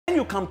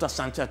come to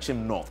Asante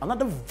Akim North.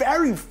 Another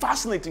very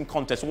fascinating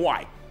contest.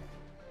 Why?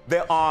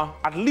 There are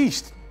at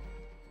least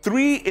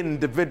 3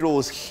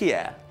 individuals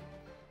here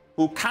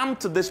who come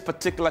to this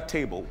particular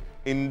table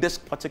in this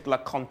particular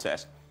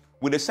contest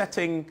with a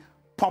certain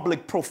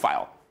public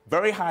profile,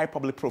 very high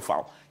public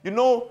profile. You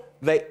know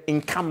the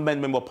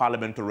incumbent member of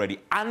parliament already,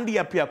 Asante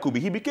Akim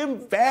North. He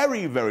became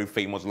very, very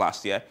famous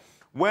last year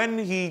when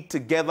he,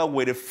 together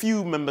with a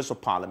few members of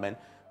parliament,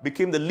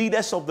 became the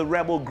leaders of the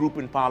rebel group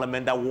in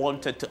parliament that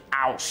wanted to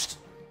oust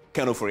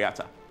Ken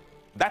Ofori-Atta.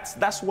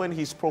 That's when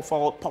his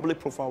profile, public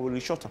profile, really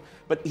shot up.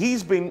 But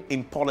he's been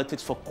in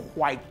politics for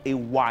quite a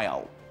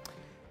while.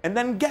 And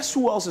then guess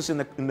who else is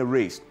in the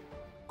race?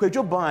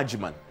 Kwadwo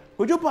Agyemang.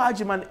 Kwadwo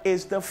Agyemang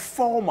is the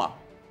former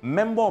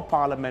member of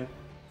parliament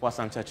for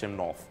Asante Akim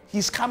North.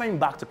 He's coming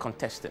back to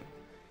contest him.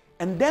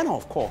 And then,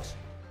 of course,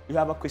 you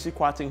have a Kwesi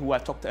Kwarteng, who I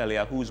talked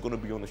earlier, who is going to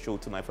be on the show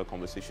tonight for a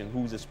conversation,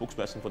 who's a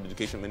spokesperson for the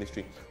Education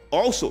Ministry,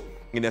 also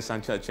in the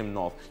Asante Akim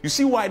North. You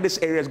see why this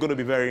area is going to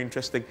be very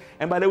interesting.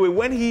 And by the way,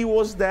 when he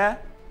was there,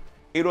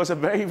 it was a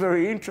very,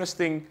 very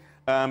interesting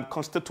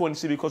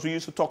constituency because we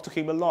used to talk to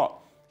him a lot.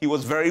 He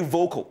was very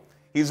vocal.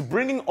 He's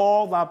bringing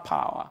all that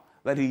power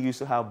that he used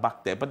to have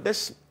back there. But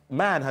this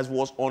man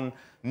was on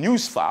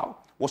Newsfile,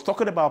 was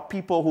talking about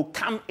people who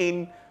come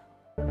in